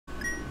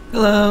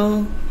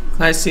Hello,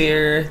 Class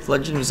here,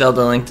 Legend of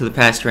Zelda Link to the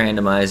Past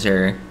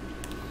Randomizer.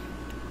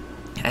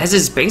 As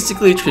is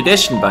basically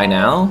tradition by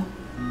now,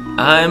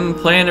 I'm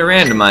playing a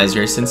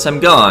randomizer since I'm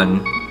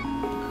gone.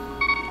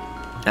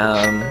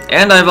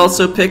 And I've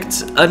also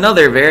picked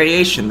another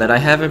variation that I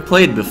haven't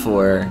played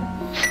before.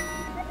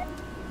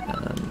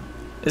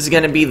 This is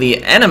gonna be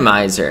the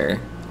Enemizer.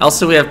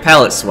 Also, we have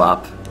palette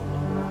swap.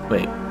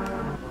 Wait.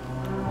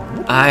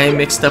 I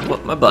mixed up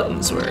what my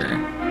buttons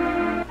were.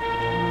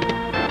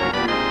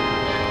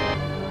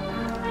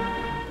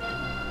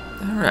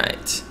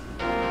 Alright.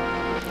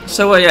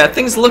 So, yeah,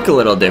 things look a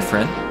little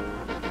different.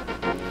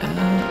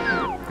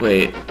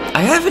 Wait.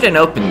 I have it in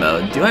open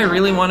mode. Do I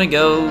really want to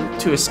go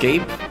to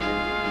escape?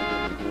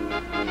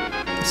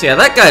 So, yeah,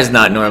 that guy's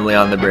not normally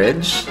on the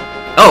bridge.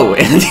 Oh,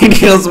 and he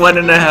deals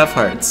 1.5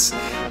 hearts.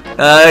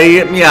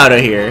 Get me out of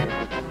here.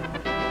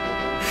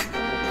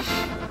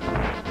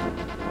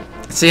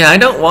 So, yeah, I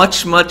don't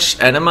watch much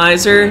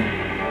Enemizer.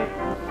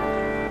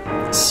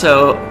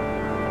 So,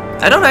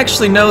 I don't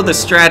actually know the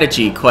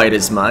strategy quite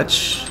as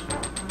much.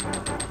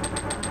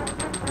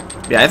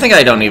 Yeah, I think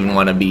I don't even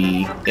want to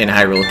be in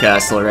Hyrule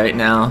Castle right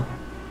now.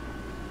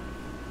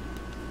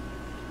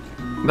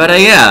 But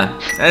yeah,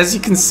 as you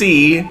can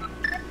see,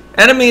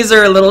 enemies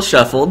are a little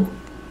shuffled.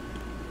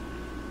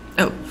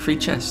 Oh, free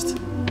chest.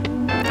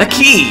 A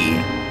key!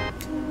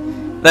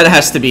 That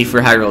has to be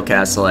for Hyrule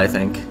Castle, I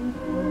think.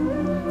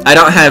 I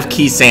don't have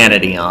key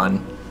sanity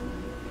on.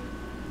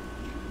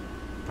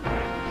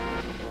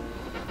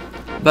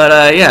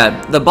 But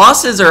yeah, the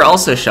bosses are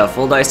also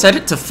shuffled. I set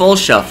it to full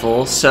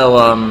shuffle,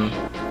 so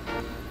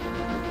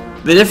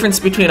the difference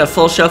between a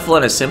full shuffle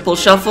and a simple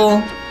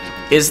shuffle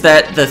is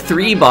that the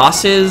 3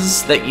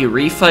 bosses that you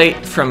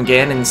refight from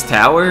Ganon's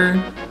Tower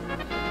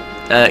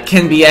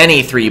can be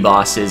any 3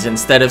 bosses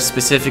instead of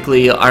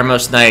specifically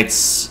Armos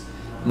Knights,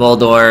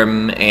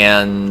 Moldorm,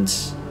 and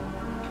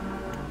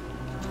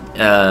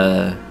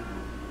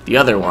the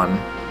other one,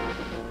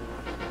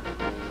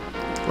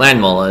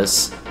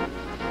 Landmolas.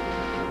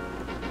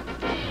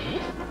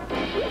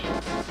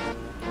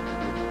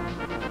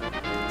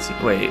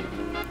 Wait.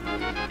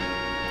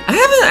 I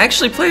haven't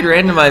actually played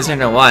Randomizer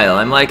in a while.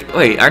 I'm like,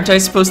 wait, aren't I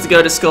supposed to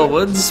go to Skull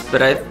Woods?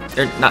 But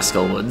not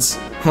Skull Woods.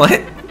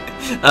 What?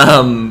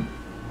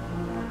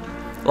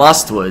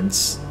 Lost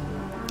Woods.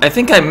 I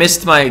think I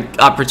missed my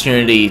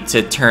opportunity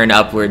to turn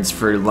upwards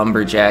for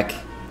Lumberjack.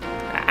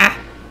 Ah.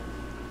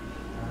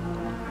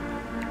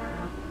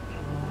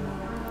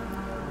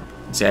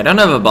 See, I don't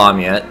have a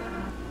bomb yet.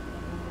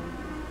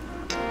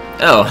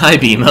 Oh, hi,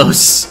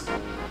 Beamos.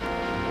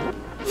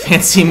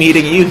 Fancy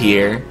meeting you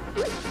here.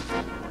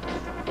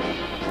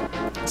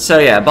 So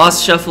yeah,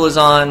 boss shuffle is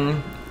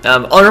on.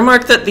 I'll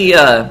remark that the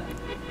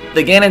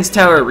Ganon's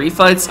Tower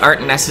refights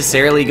aren't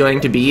necessarily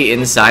going to be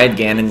inside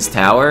Ganon's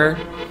Tower.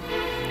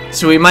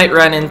 So we might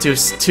run into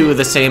 2 of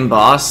the same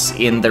boss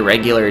in the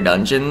regular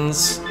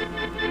dungeons.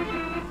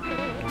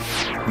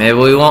 Maybe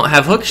we won't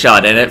have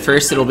hookshot in it.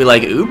 First it'll be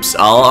like, oops,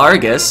 all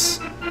Argus.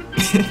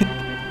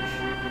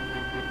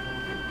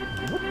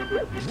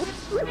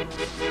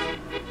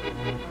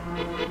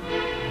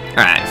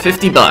 Alright,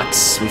 50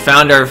 bucks. We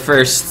found our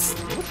first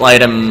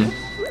item,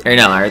 or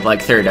no, our like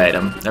 3rd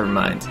item. Never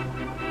mind.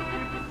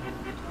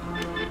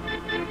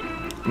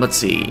 Let's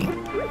see.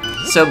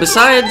 So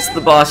besides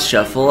the boss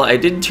shuffle, I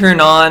did turn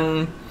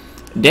on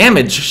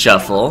damage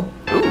shuffle.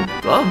 Ooh,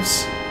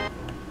 gloves.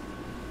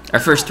 Our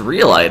first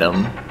real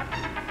item.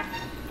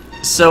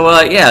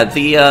 So yeah,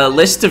 the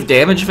list of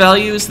damage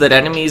values that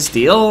enemies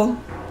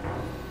deal,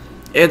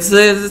 it's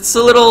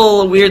a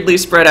little weirdly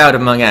spread out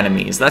among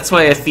enemies. That's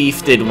why a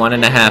thief did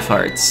 1.5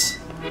 hearts.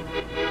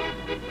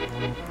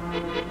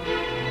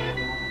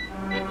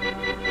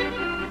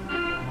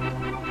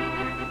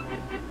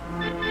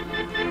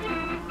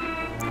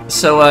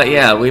 So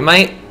yeah, we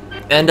might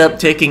end up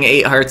taking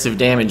 8 hearts of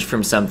damage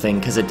from something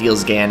because it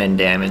deals Ganon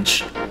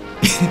damage.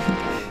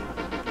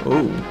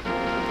 Ooh.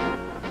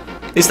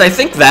 At least I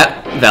think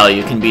that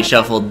value can be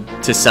shuffled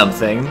to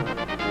something.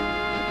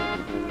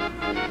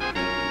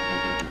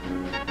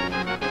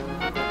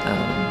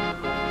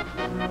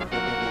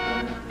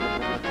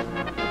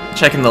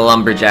 Checking the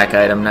Lumberjack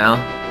item now.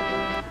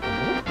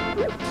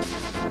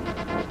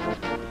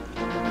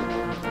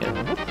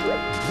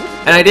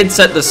 And I did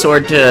set the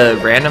sword to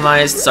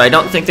randomized, so I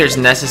don't think there's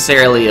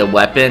necessarily a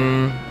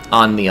weapon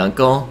on the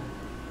uncle.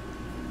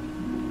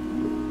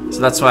 So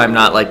that's why I'm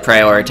not like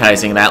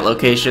prioritizing that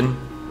location.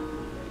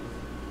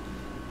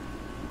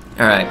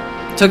 Alright.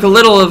 Took a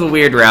little of a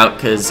weird route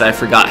because I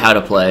forgot how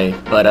to play,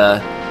 but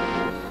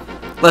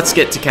let's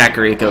get to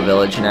Kakariko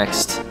Village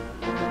next.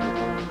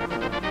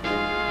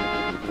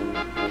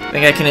 I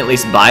think I can at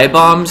least buy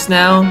bombs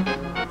now.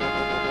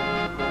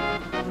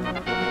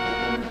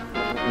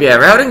 Yeah,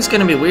 routing's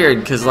gonna be weird,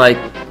 because, like,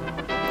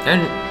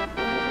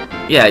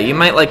 yeah, you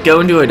might, like, go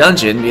into a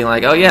dungeon being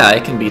like, oh yeah, I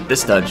can beat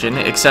this dungeon,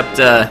 except,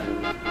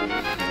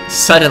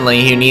 suddenly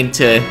you need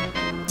to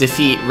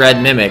defeat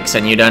red mimics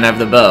and you don't have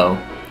the bow,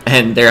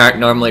 and there aren't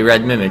normally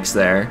red mimics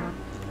there.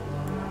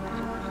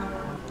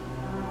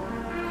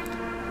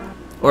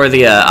 Or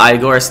the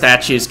Igor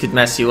statues could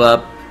mess you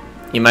up.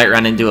 You might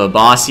run into a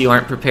boss you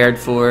aren't prepared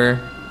for.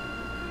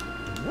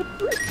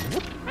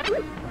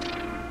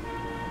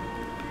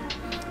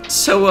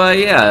 So,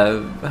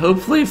 yeah,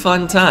 hopefully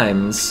fun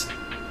times.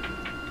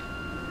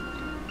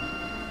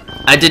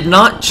 I did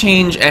not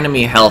change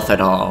enemy health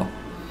at all.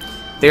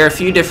 There are a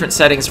few different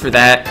settings for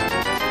that.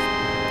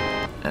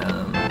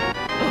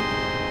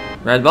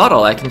 Oh, red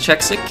bottle, I can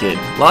check sick kid.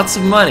 Lots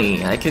of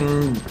money, I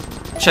can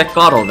check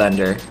bottle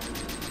vendor.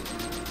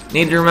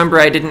 Need to remember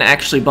I didn't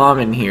actually bomb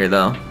in here,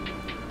 though.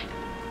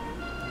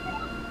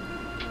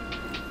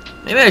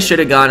 Maybe I should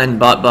have gone and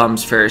bought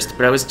bombs first,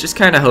 but I was just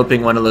kind of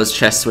hoping one of those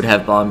chests would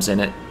have bombs in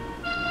it.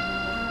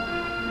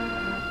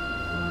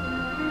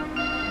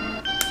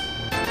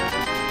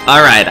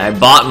 Alright, I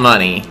bought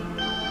money.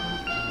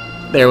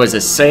 There was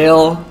a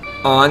sale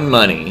on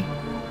money.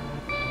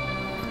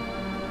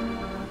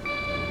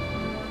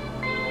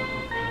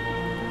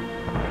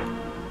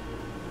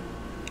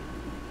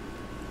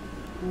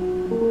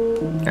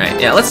 Alright,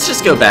 yeah, let's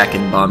just go back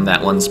and bomb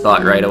that one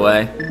spot right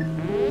away.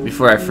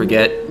 Before I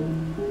forget.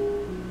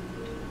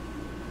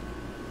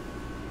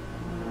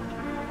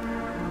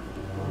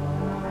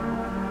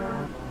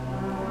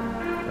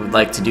 I would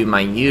like to do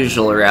my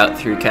usual route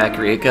through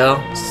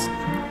Kakariko.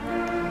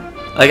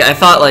 Like, I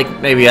thought, like,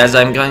 maybe as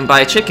I'm going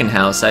by Chicken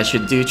House, I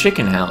should do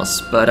Chicken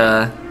House, but,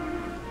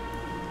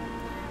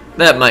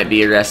 that might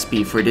be a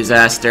recipe for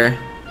disaster.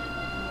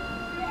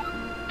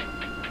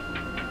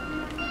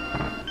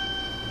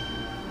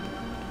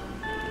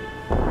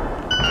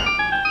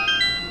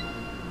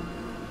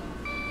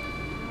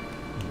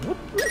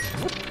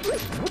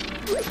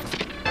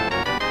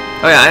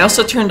 Oh yeah, I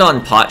also turned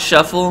on Pot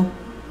Shuffle,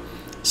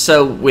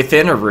 so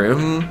within a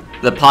room,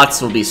 the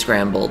pots will be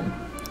scrambled.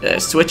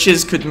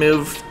 Switches could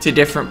move to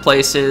different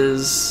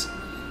places.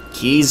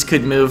 Keys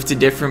could move to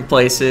different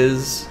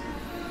places.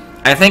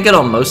 I think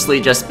it'll mostly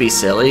just be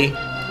silly.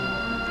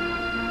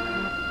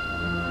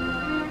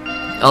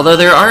 Although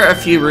there are a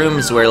few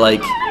rooms where,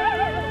 like,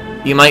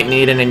 you might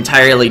need an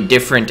entirely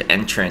different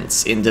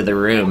entrance into the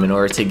room in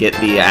order to get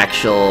the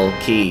actual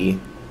key.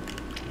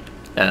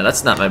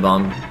 That's not my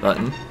bomb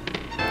button.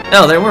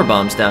 Oh, there were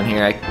bombs down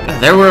here.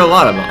 There were a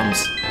lot of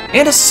bombs.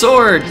 And a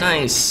sword!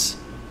 Nice!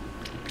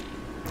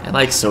 I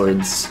like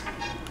swords.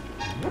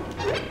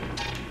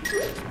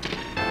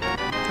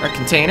 Our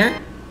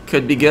container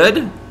could be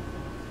good.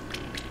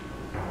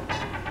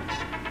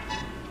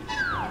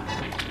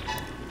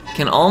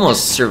 Can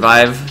almost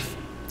survive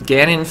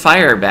Ganon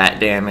Fire Bat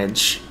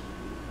damage.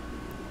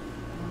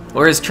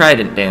 Or his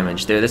Trident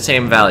damage. They're the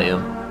same value.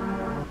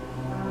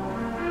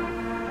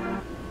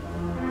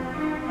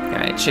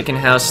 Alright, Chicken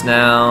House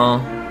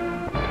now.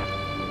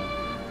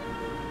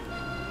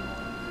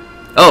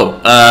 Oh,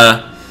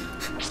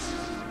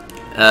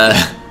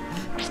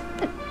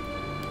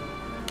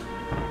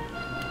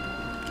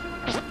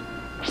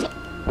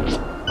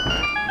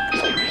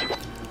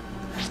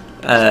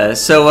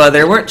 so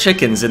there weren't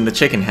chickens in the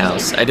chicken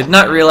house. I did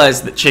not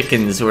realize that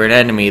chickens were an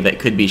enemy that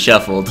could be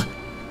shuffled.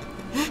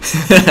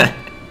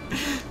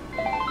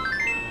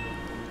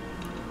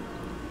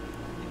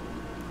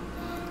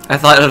 I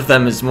thought of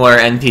them as more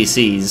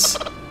NPCs.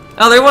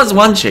 Oh, there was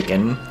one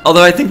chicken.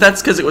 Although I think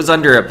that's because it was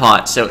under a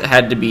pot, so it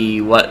had to be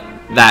what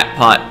that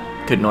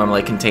pot could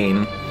normally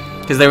contain.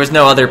 Because there was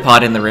no other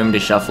pot in the room to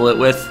shuffle it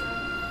with.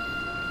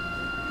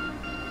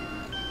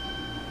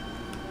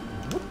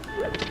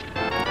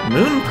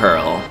 Moon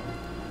Pearl.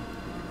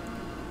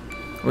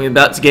 Are we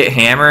about to get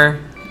Hammer?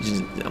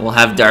 We'll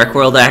have Dark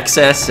World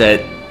access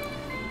at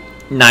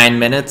 9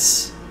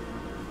 minutes.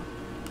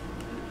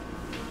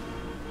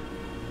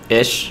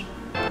 Ish.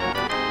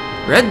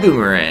 Red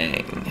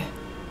Boomerang.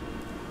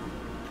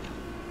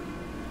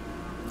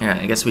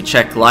 Alright, I guess we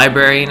check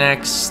library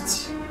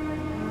next.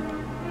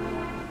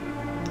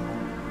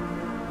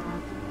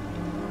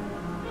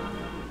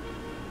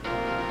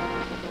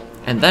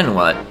 And then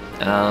what?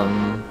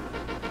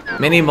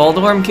 Mini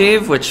Moldworm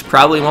Cave, which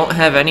probably won't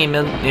have any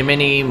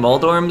mini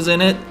Moldworms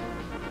in it.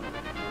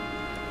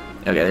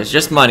 Okay, there's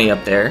just money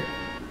up there.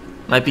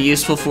 Might be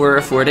useful for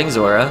affording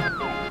Zora.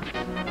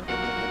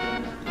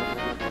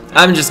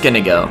 I'm just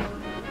gonna go.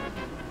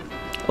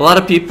 A lot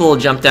of people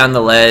jump down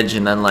the ledge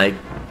and then, like,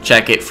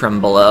 check it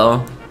from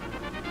below.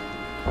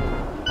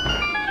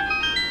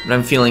 But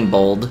I'm feeling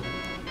bold.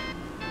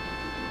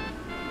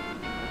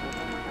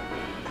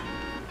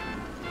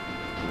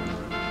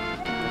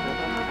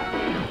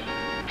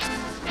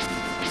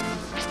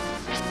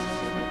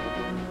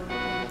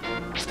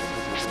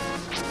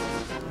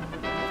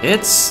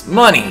 It's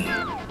money!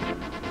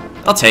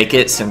 I'll take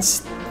it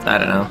since, I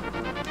don't know.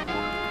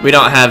 We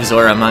don't have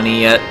Zora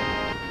money yet.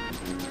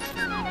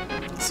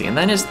 Let's see, and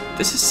then this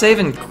is save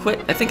and quit?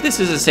 I think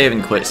this is a save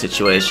and quit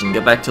situation. Go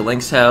back to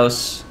Link's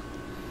house.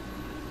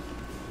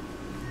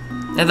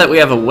 Now that we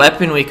have a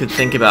weapon, we could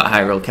think about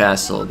Hyrule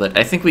Castle, but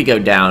I think we go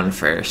down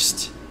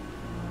first.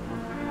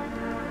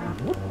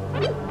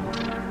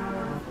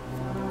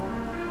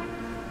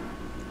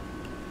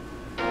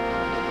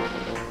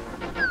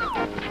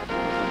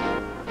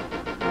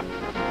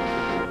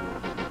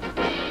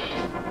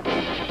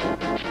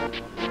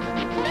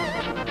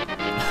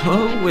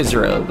 Oh,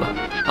 Wizrobe.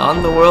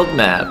 On the world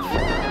map.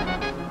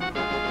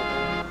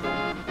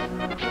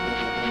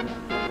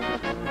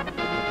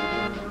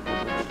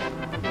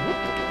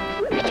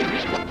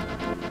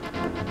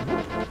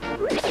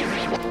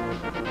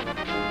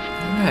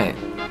 Alright.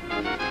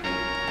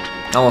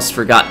 Almost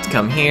forgot to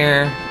come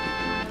here.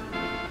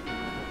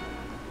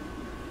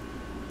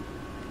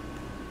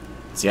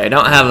 See, I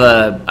don't have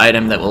an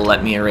item that will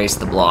let me erase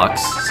the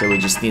blocks, so we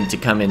just need to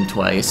come in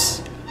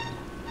twice.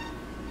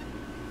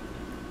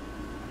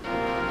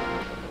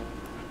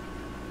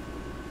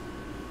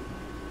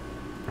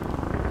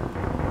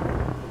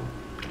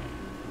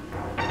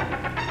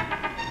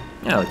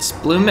 Oh, it's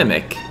Blue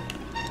Mimic.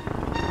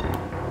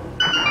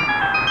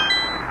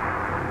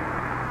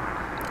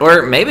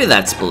 Or maybe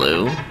that's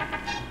blue.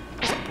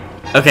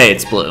 Okay,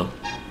 it's blue.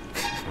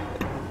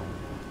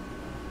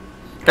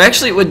 Or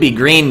actually, it would be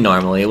green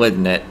normally,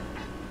 wouldn't it?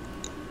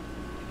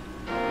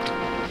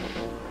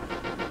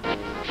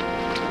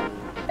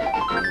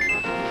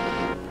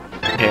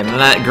 Okay, and then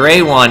that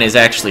gray one is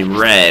actually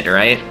red,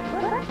 right?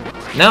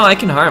 No, I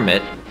can harm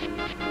it.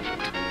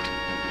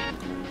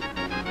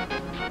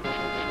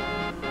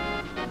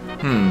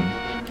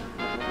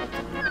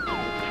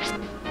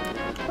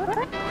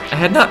 I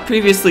had not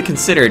previously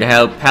considered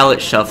how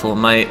palette shuffle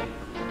might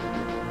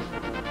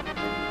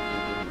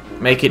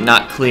make it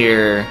not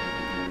clear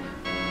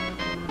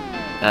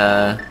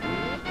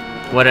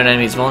what an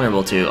enemy's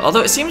vulnerable to.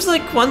 Although it seems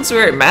like ones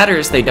where it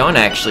matters, they don't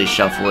actually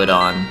shuffle it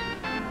on.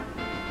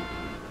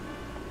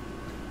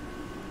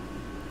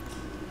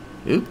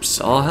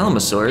 Oops, all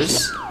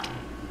Helmosaurs.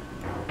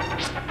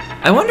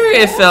 I wonder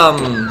if,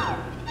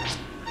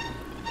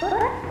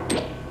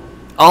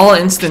 all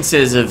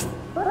instances of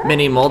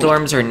mini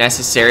Moldorms are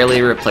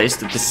necessarily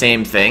replaced with the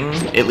same thing,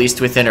 at least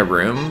within a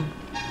room.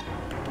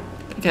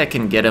 I think I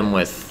can get them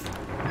with...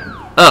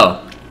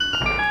 Oh!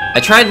 I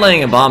tried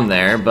laying a bomb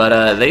there,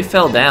 but they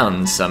fell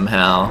down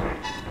somehow.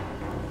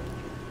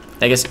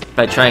 I guess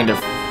by trying to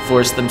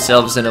force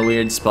themselves in a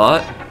weird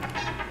spot.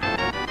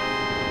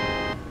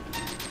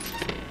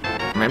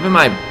 Maybe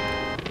my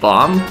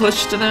bomb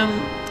pushed them?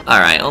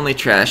 Alright, only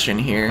trash in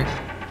here.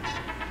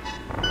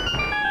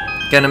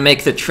 Gonna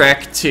make the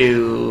trek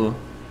to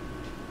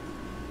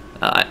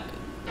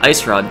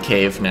Ice Rod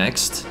Cave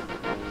next.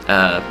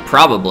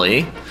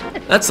 Probably.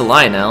 That's a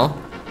Lionel.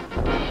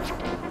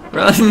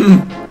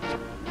 Run!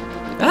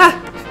 Ah!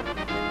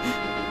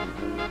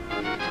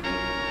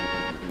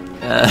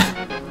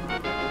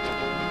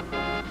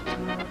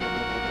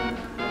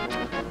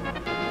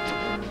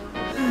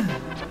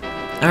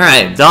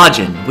 Alright,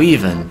 dodging,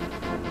 weaving.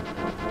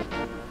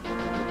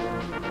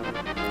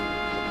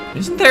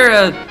 Isn't there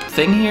a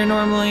thing here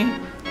normally?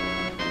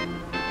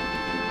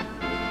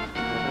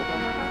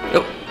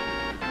 Oh.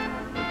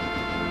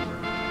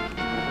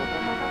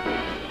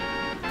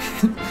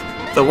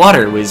 The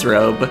water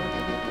Wizrobe.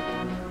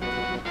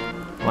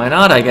 Why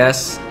not, I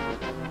guess?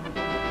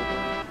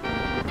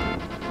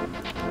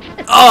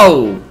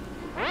 Oh!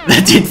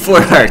 That did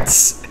 4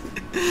 hearts.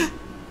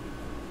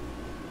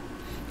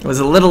 I was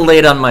a little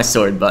late on my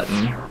sword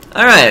button.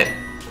 Alright.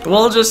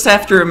 We'll just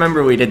have to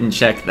remember we didn't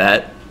check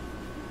that.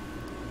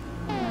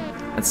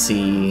 Let's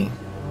see.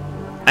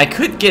 I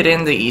could get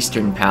in the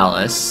Eastern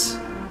Palace.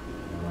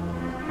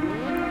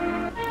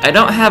 I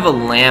don't have a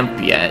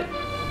lamp yet.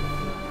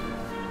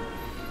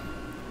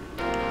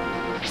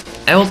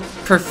 I will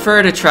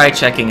prefer to try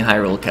checking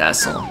Hyrule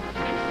Castle.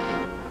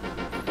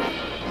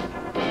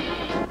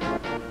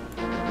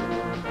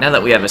 Now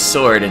that we have a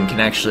sword and can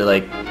actually,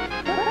 like,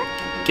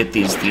 get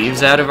these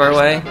thieves out of our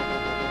way.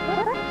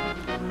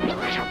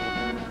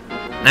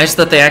 Nice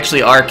that they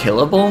actually are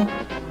killable.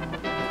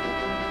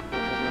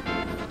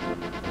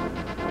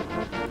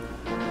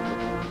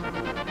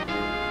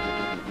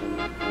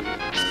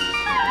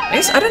 I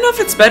guess I don't know if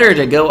it's better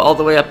to go all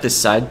the way up this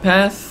side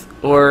path,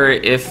 or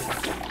if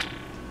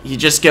you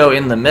just go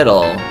in the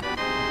middle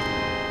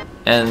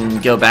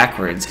and go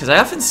backwards, because I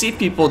often see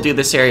people do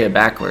this area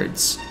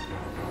backwards.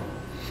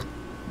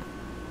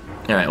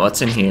 Alright,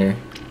 what's in here?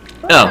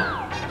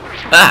 Oh!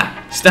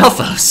 Ah!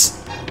 Stelphos!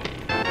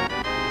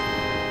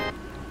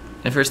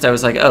 At first I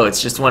was like, oh,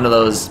 it's just one of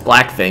those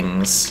black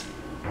things.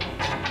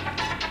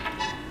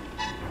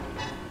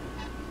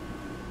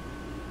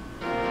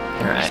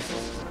 Alright.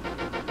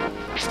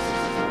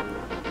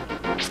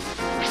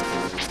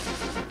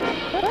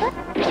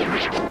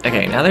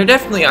 Okay, now there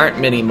definitely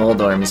aren't many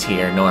Moldorms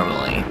here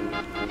normally.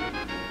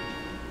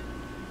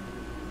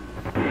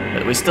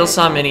 But we still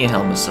saw many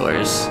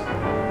Helmosaurs.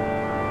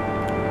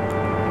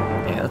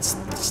 Yeah, let's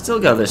still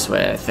go this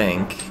way, I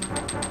think.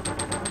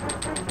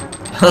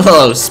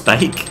 Hello,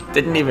 Spike.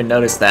 Didn't even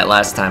notice that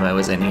last time I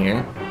was in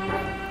here.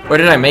 Or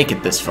did I make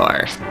it this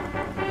far?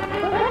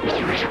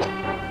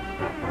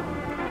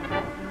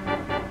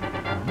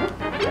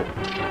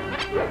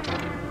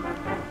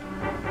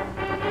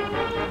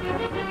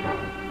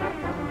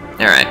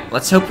 Alright,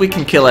 let's hope we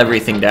can kill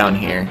everything down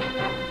here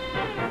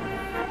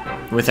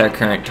with our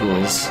current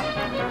tools.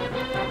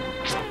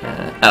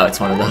 Oh, it's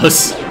one of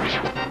those.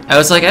 I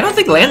was like, I don't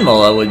think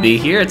Landmola would be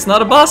here, it's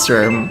not a boss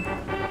room.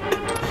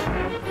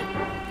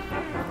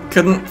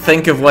 Couldn't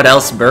think of what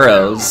else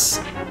burrows.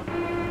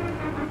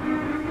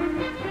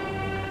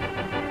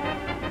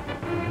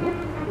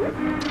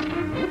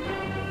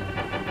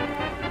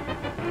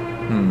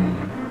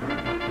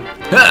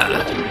 Ha!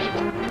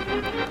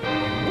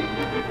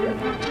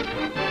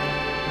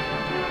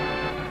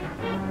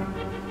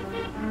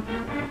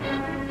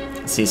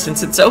 See,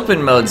 since it's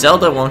open mode,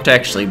 Zelda won't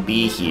actually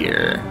be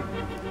here.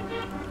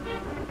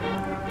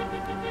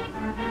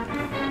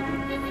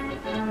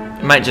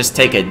 It might just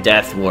take a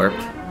death warp.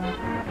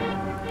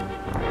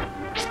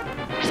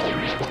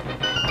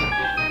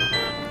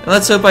 And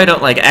let's hope I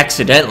don't, like,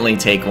 accidentally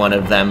take one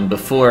of them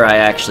before I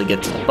actually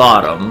get to the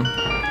bottom.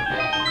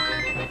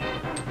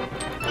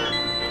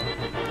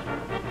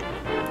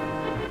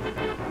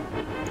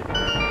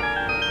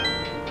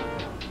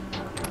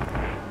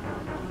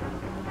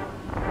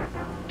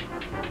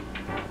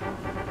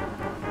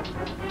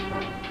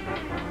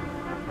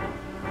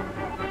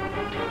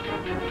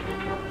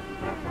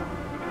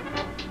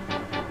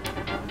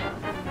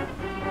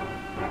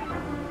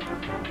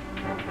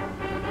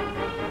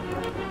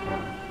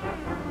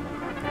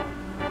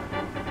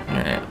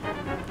 Alright.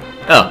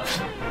 Oh.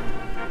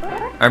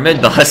 Our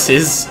mid-boss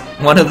is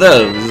one of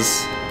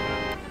those.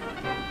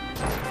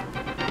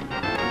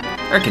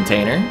 Our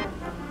container.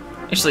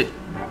 Actually,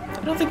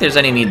 I don't think there's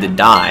any need to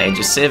die.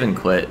 Just save and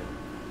quit.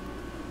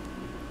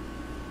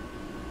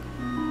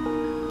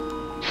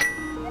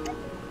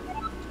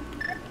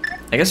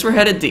 I guess we're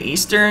headed to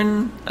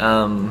Eastern.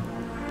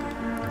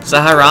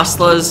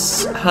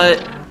 Zaharasla's hut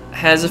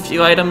has a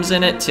few items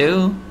in it,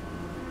 too.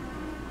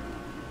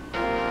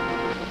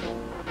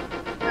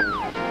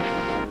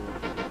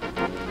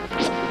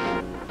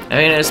 I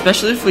mean,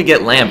 especially if we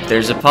get Lamp,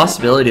 there's a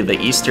possibility that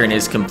Eastern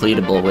is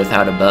completable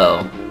without a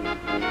bow.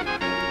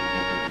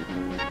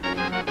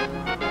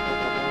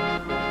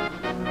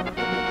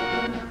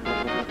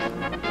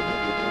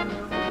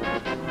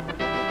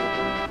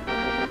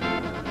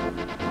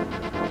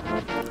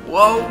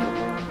 Whoa!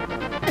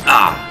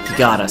 Ah, he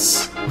got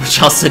us.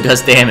 Which also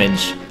does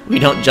damage. We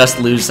don't just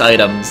lose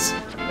items.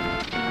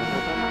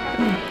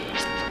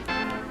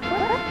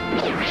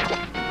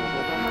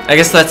 I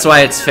guess that's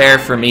why it's fair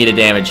for me to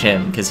damage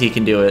him, because he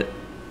can do it.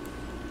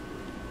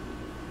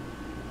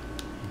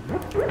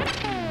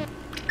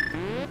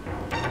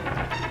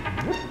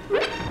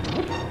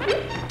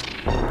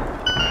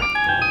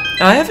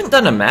 Oh, I haven't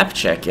done a map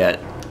check yet.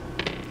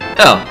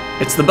 Oh,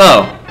 it's the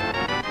bow.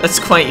 That's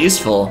quite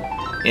useful,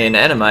 in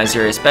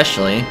Enemizer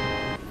especially.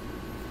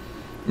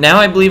 Now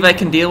I believe I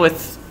can deal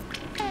with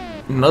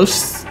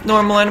most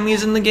normal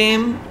enemies in the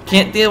game.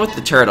 Can't deal with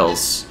the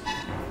turtles.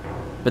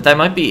 But that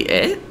might be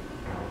it?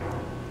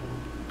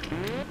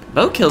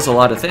 Bow kills a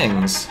lot of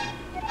things.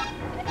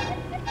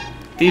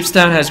 Thieves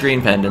Town has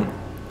green pendant.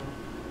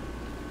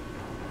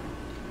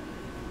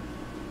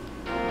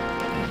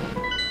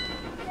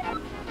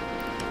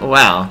 Oh,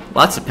 wow,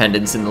 lots of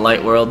pendants in the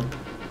light world.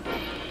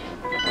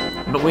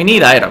 But we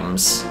need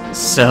items,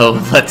 so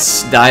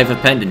let's dive a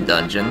pendant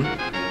dungeon.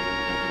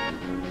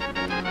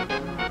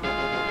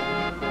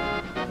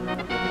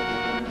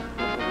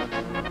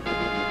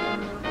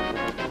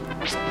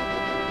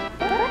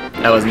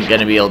 I wasn't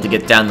gonna be able to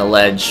get down the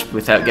ledge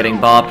without getting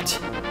bopped.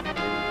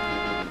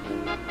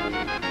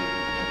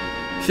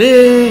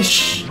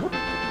 Fish!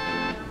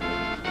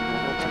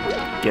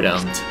 Get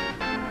owned.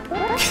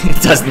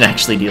 It doesn't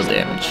actually deal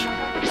damage.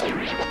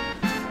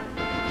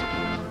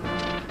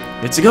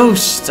 It's a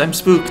ghost! I'm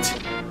spooked.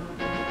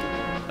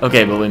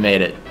 Okay, but we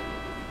made it.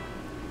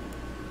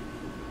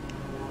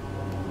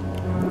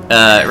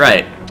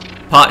 Right.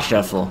 Pot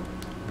shuffle.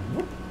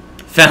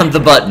 Found the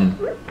button.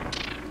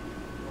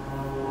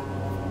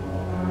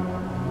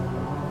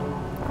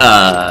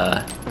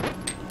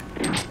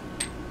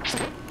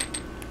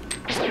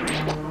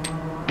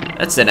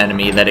 That's an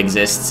enemy that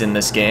exists in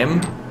this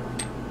game.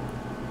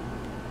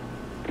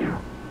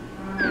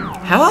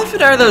 How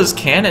often are those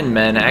cannon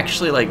men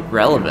actually, like,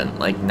 relevant?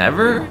 Like,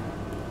 never?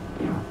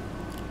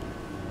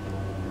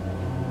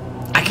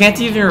 I can't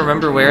even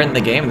remember where in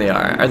the game they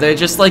are. Are they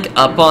just, like,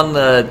 up on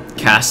the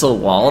castle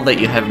wall that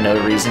you have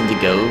no reason to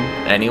go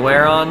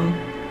anywhere on?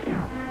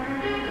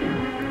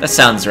 That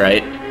sounds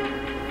right.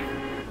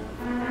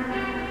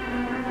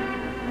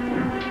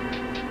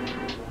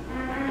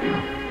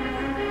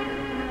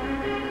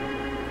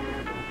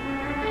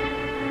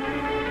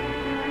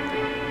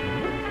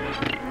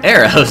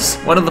 Arrows!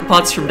 One of the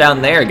pots from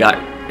down there got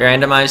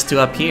randomized to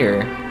up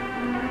here.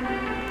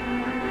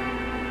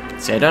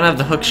 See, I don't have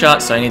the hook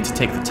shot, so I need to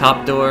take the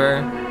top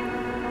door.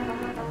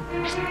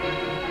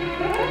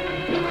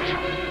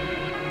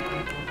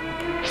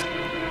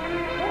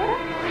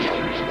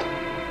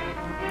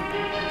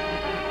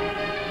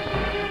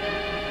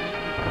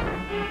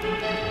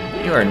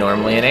 You are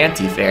normally an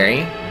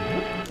anti-fairy.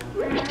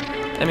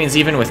 That means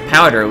even with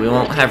powder, we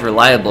won't have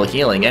reliable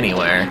healing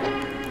anywhere.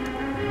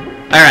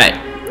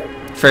 Alright.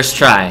 First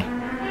try.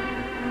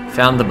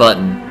 Found the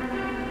button.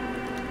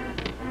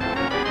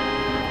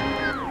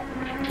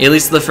 At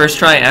least the first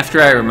try after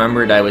I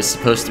remembered I was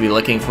supposed to be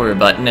looking for a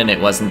button and it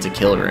wasn't a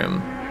kill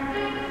room.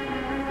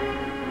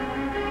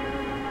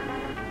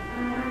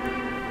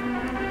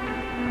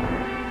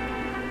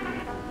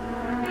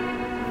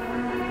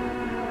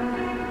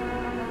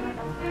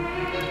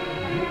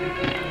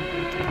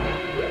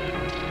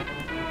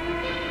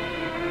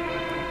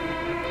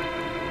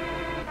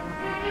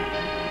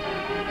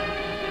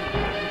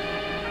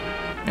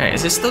 Alright,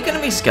 is there still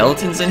gonna be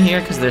skeletons in here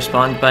because they're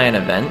spawned by an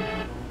event?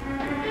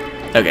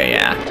 Okay,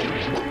 yeah.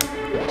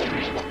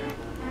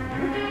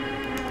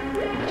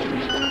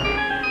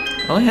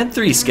 I only had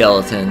 3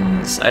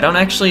 skeletons. I don't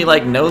actually,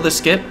 like, know the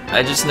skip.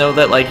 I just know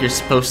that, like, you're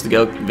supposed to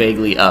go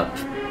vaguely up.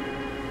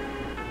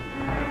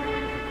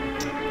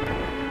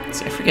 Let's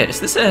see, I forget, is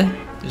this a...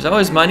 There's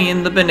always money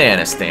in the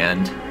banana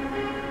stand.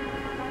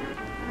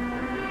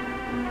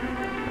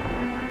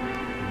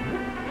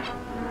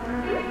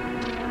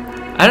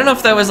 I don't know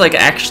if that was, like,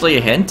 actually a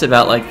hint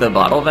about, like, the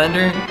bottle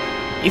vendor.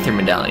 Ether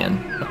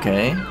medallion.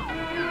 Okay.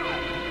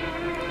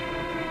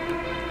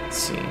 Let's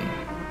see.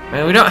 I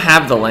mean, we don't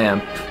have the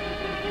lamp,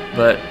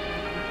 but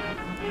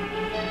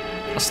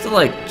I'll still,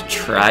 like,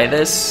 try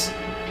this.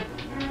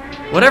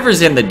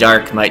 Whatever's in the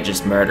dark might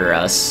just murder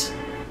us.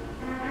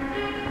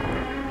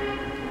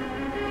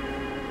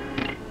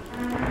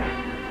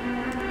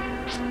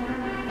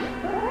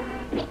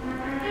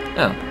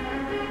 Oh.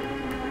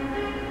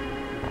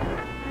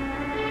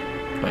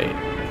 Wait.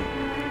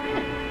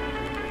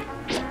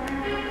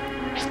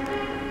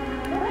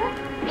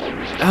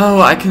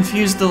 Oh, I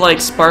confused the,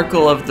 like,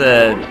 sparkle of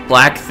the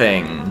black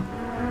thing.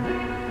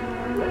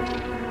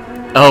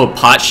 Oh,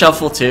 pot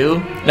shuffle too?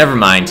 Never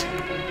mind.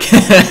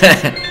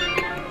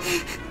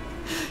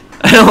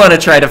 I don't want to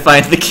try to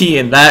find the key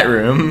in that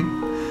room.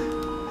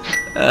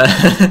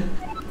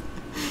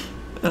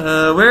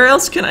 Where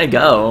else can I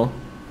go?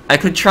 I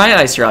could try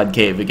Ice Rod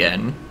Cave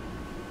again.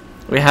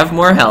 We have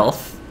more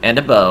health and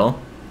a bow.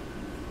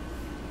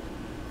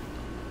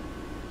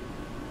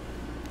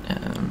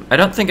 I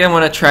don't think I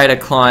want to try to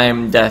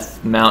climb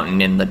Death Mountain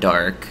in the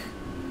dark.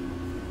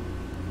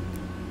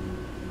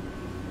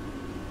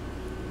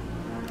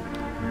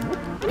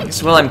 I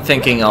guess while I'm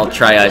thinking, I'll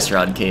try Ice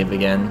Rod Cave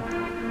again.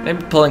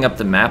 Maybe pulling up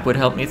the map would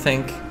help me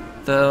think,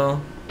 though.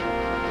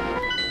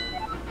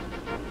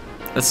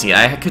 Let's see,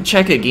 I could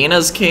check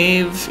Agina's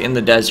cave in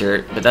the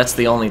desert, but that's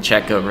the only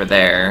check over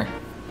there.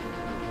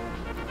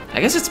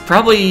 I guess it's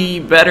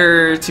probably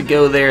better to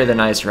go there than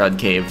Ice Rod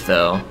Cave,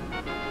 though.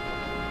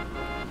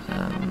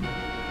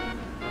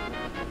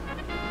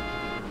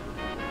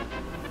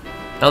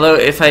 Although,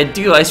 if I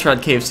do Ice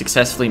Rod Cave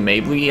successfully,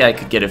 maybe I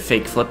could get a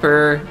fake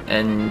flipper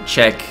and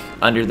check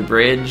under the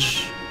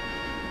bridge.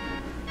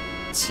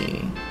 Let's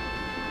see.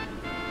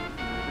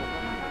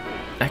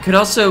 I could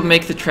also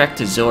make the trek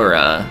to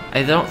Zora.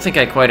 I don't think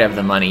I quite have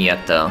the money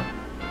yet, though.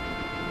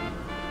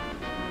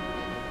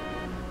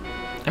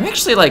 I'm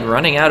actually, like,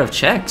 running out of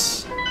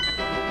checks.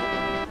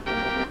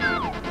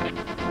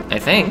 I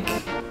think.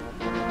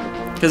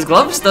 Because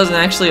Gloves doesn't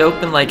actually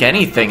open, like,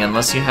 anything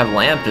unless you have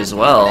Lamp as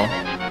well.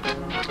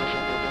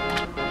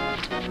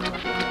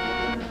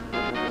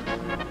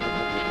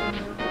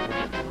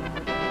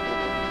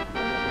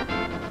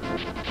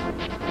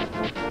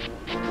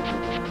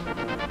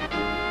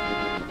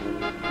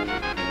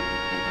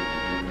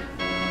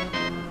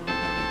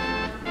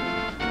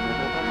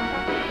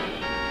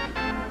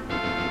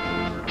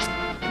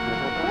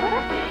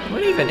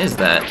 What even is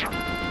that?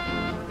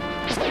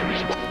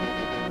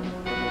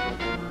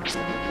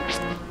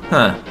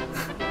 Huh.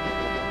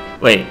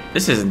 Wait,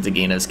 this isn't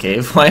Agina's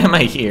cave. Why am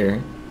I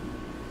here?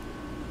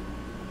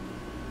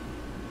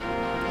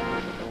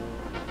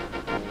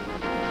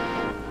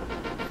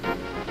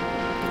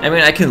 I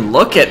mean, I can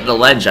look at the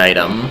ledge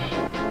item.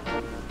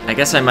 I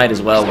guess I might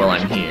as well while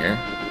I'm here.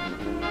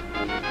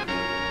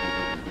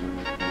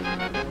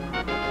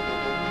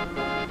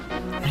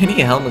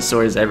 Mini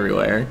Helmosaurs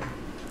everywhere.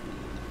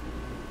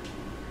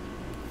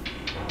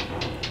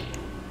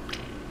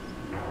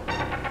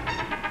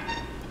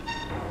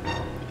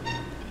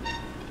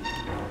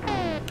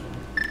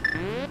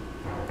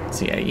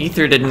 So yeah,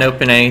 Ether didn't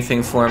open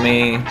anything for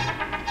me.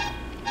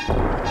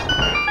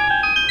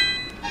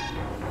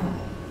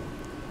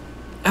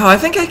 Oh, I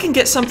think I can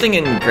get something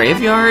in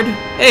Graveyard.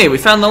 Hey, we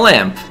found the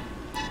lamp.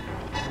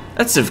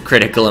 That's of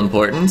critical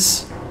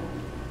importance.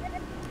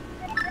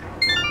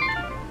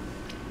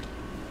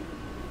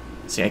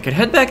 See, I could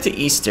head back to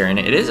Eastern.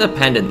 It is a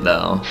pendant,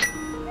 though.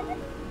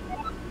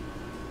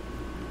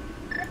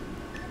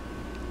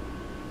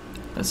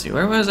 Let's see,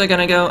 where was I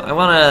gonna go? I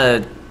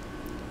wanna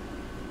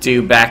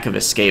do Back of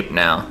Escape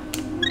now.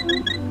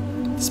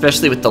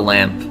 Especially with the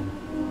lamp.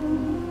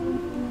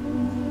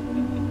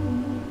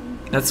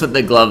 That's what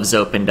the gloves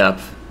opened up,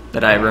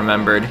 that I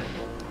remembered.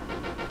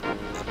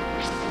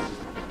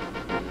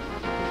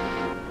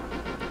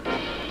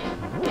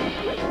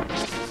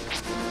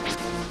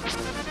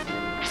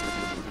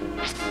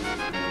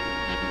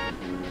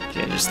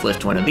 Okay, just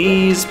lift one of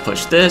these,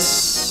 push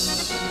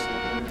this.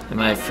 Am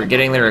I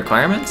forgetting the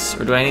requirements?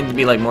 Or do I need to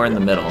be like more in the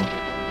middle?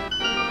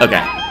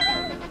 Okay.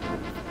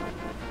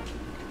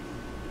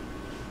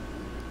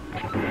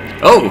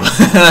 Oh!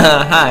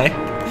 Hi.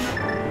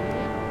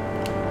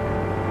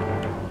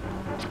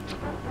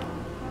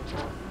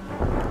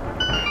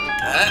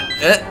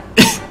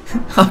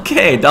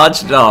 Okay,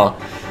 dodged it all.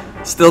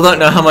 Still don't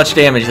know how much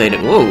damage they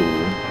did. Whoa.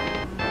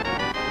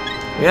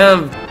 We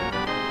have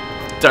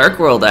Dark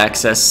World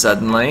access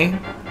suddenly.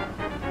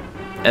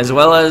 As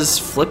well as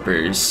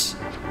flippers.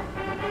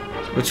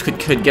 which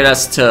could get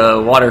us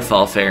to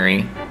Waterfall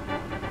Ferry.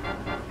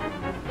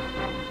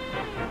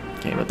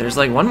 Okay, but there's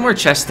like one more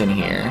chest in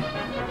here.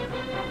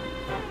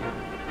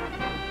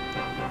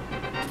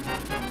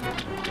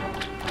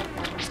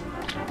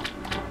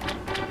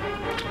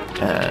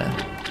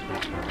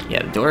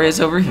 Yeah, the door is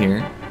over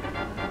here.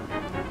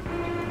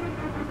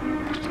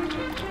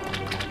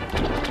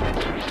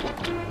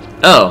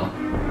 Oh.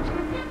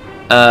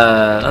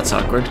 That's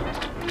awkward.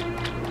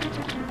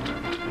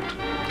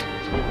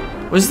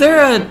 Was there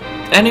an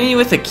enemy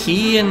with a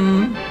key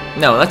in...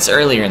 No, that's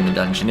earlier in the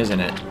dungeon, isn't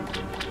it?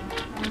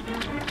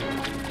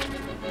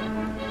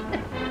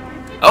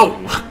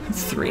 Oh!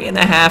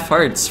 3.5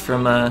 hearts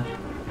from,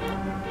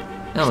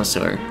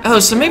 Elmasaur. Oh,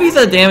 so maybe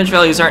the damage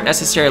values aren't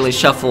necessarily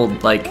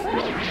shuffled, like,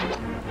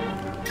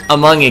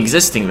 among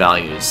existing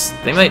values.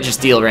 They might just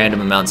deal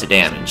random amounts of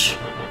damage.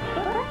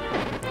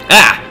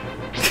 Ah!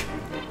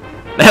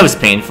 That was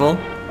painful.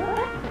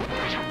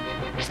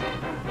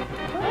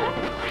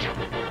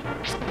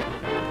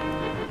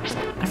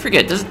 I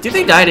forget, do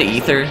they die to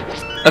ether?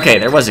 Okay,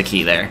 there was a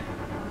key there.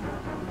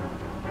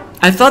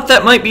 I thought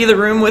that might be the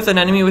room with an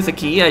enemy with a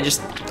key, I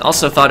just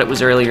also thought it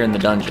was earlier in the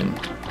dungeon.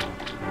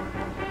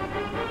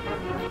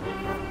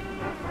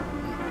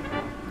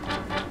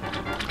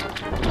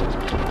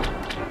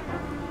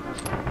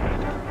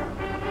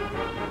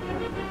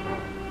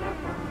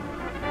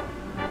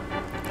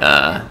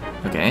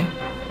 Okay.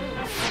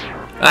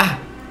 Ah!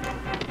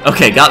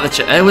 Okay, got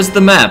the it was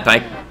the map. I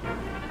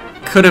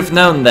could have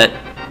known that...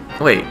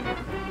 Wait.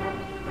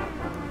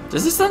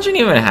 Does this dungeon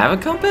even have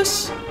a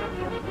compass?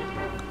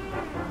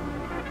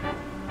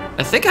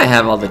 I think I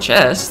have all the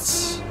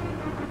chests.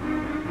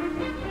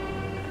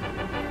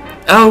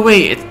 Oh,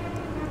 wait.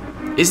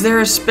 Is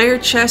there a spare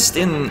chest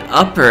in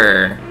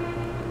Upper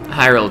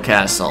Hyrule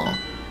Castle?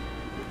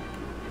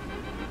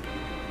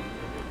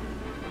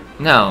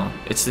 No,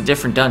 it's a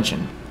different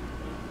dungeon.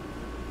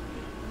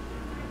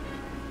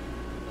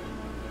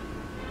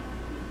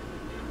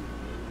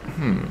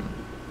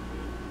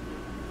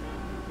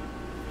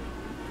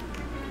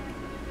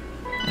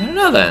 I don't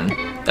know then.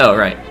 Oh,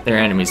 right. There are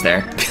enemies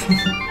there.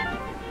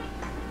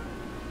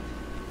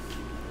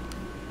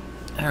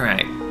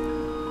 Alright.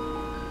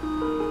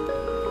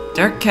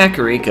 Dark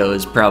Kakariko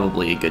is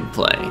probably a good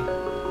play.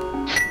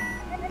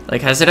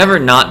 Like, has it ever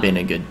not been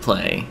a good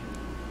play?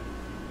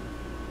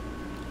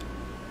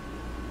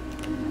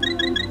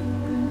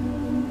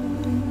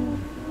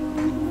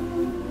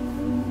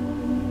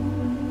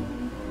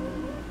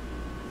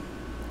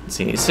 Let's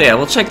see. So yeah,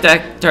 we'll check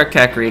that Dark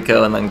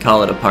Kakariko and then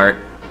call it a part.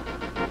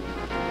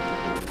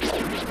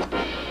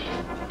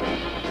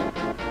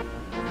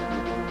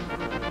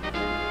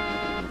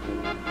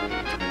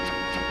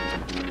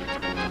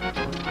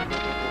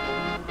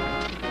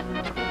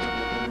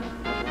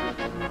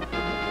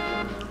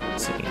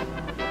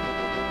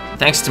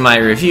 Thanks to my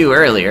review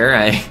earlier,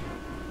 I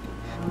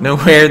know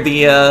where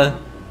the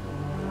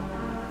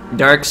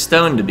dark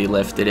stone to be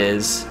lifted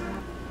is.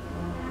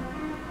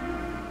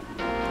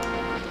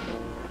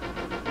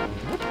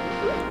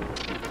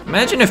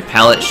 Imagine if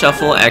Pallet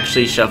Shuffle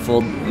actually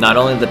shuffled not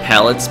only the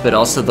pallets, but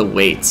also the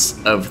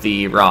weights of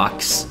the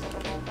rocks.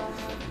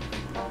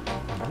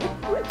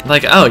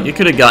 Like, oh, you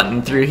could have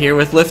gotten through here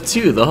with lift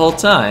 2 the whole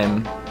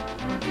time.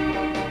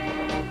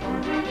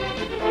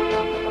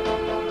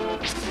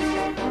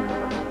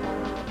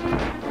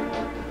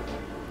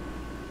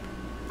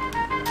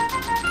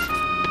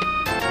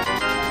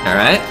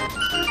 Alright.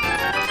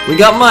 We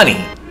got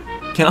money.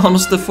 Can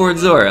almost afford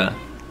Zora.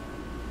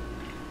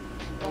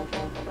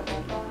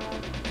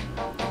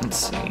 Let's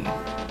see.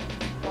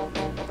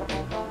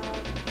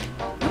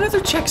 What other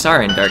checks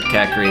are in Dark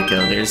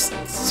Kakariko? There's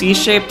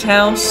C-shaped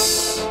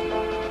house.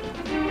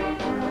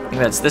 I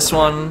think that's this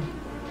one.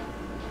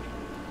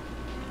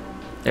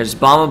 There's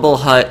bombable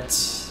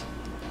hut.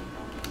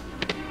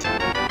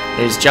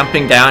 There's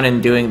jumping down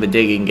and doing the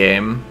digging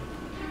game.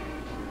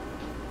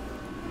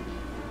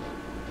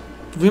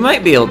 We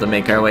might be able to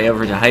make our way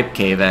over to Hype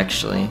Cave,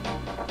 actually.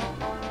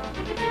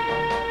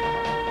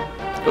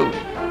 Ooh.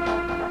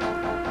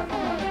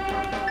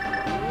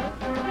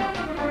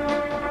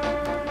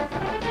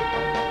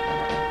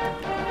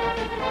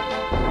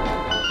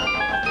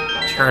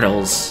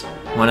 Turtles.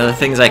 One of the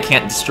things I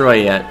can't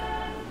destroy yet.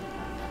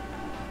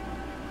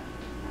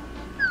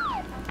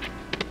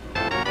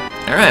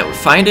 Alright, we're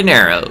finding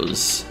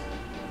arrows.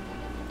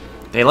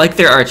 They like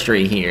their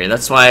archery here.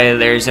 That's why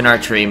there's an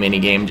archery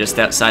minigame just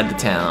outside the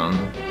town.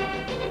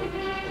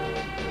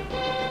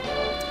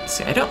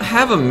 See, I don't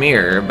have a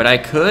mirror, but I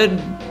could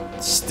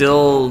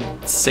still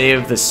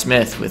save the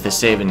smith with a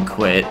save and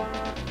quit. I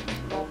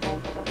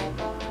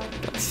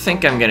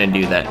think I'm gonna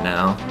do that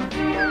now.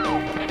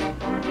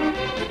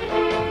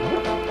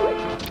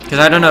 Because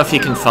I don't know if he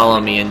can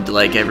follow me into,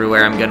 like,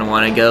 everywhere I'm gonna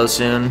want to go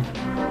soon.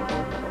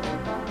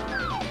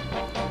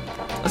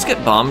 Let's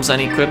get bombs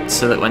unequipped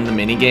so that when the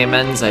minigame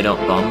ends, I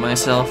don't bomb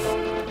myself.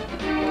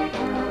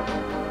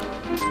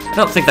 I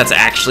don't think that's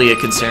actually a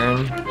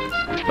concern,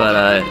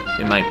 but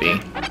it might be.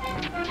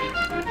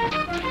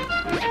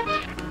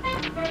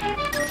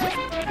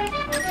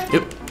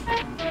 Oop.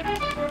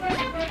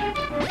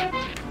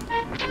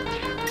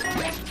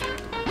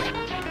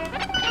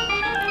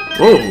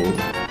 Whoa.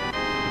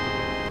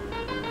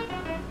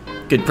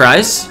 Good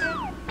prize.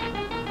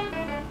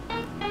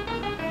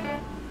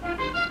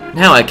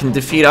 Now I can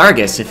defeat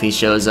Argus if he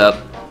shows up.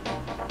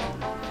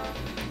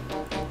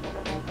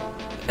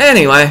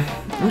 Anyway,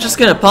 I'm just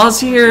gonna pause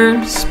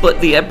here,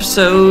 split the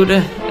episode,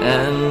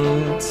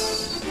 and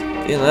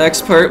in the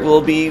next part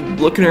we'll be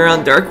looking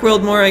around Dark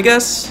World more, I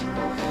guess.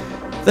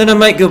 Then I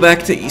might go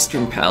back to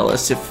Eastern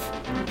Palace if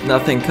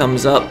nothing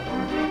comes up.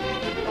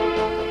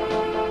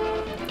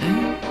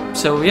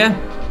 So yeah,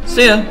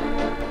 see ya!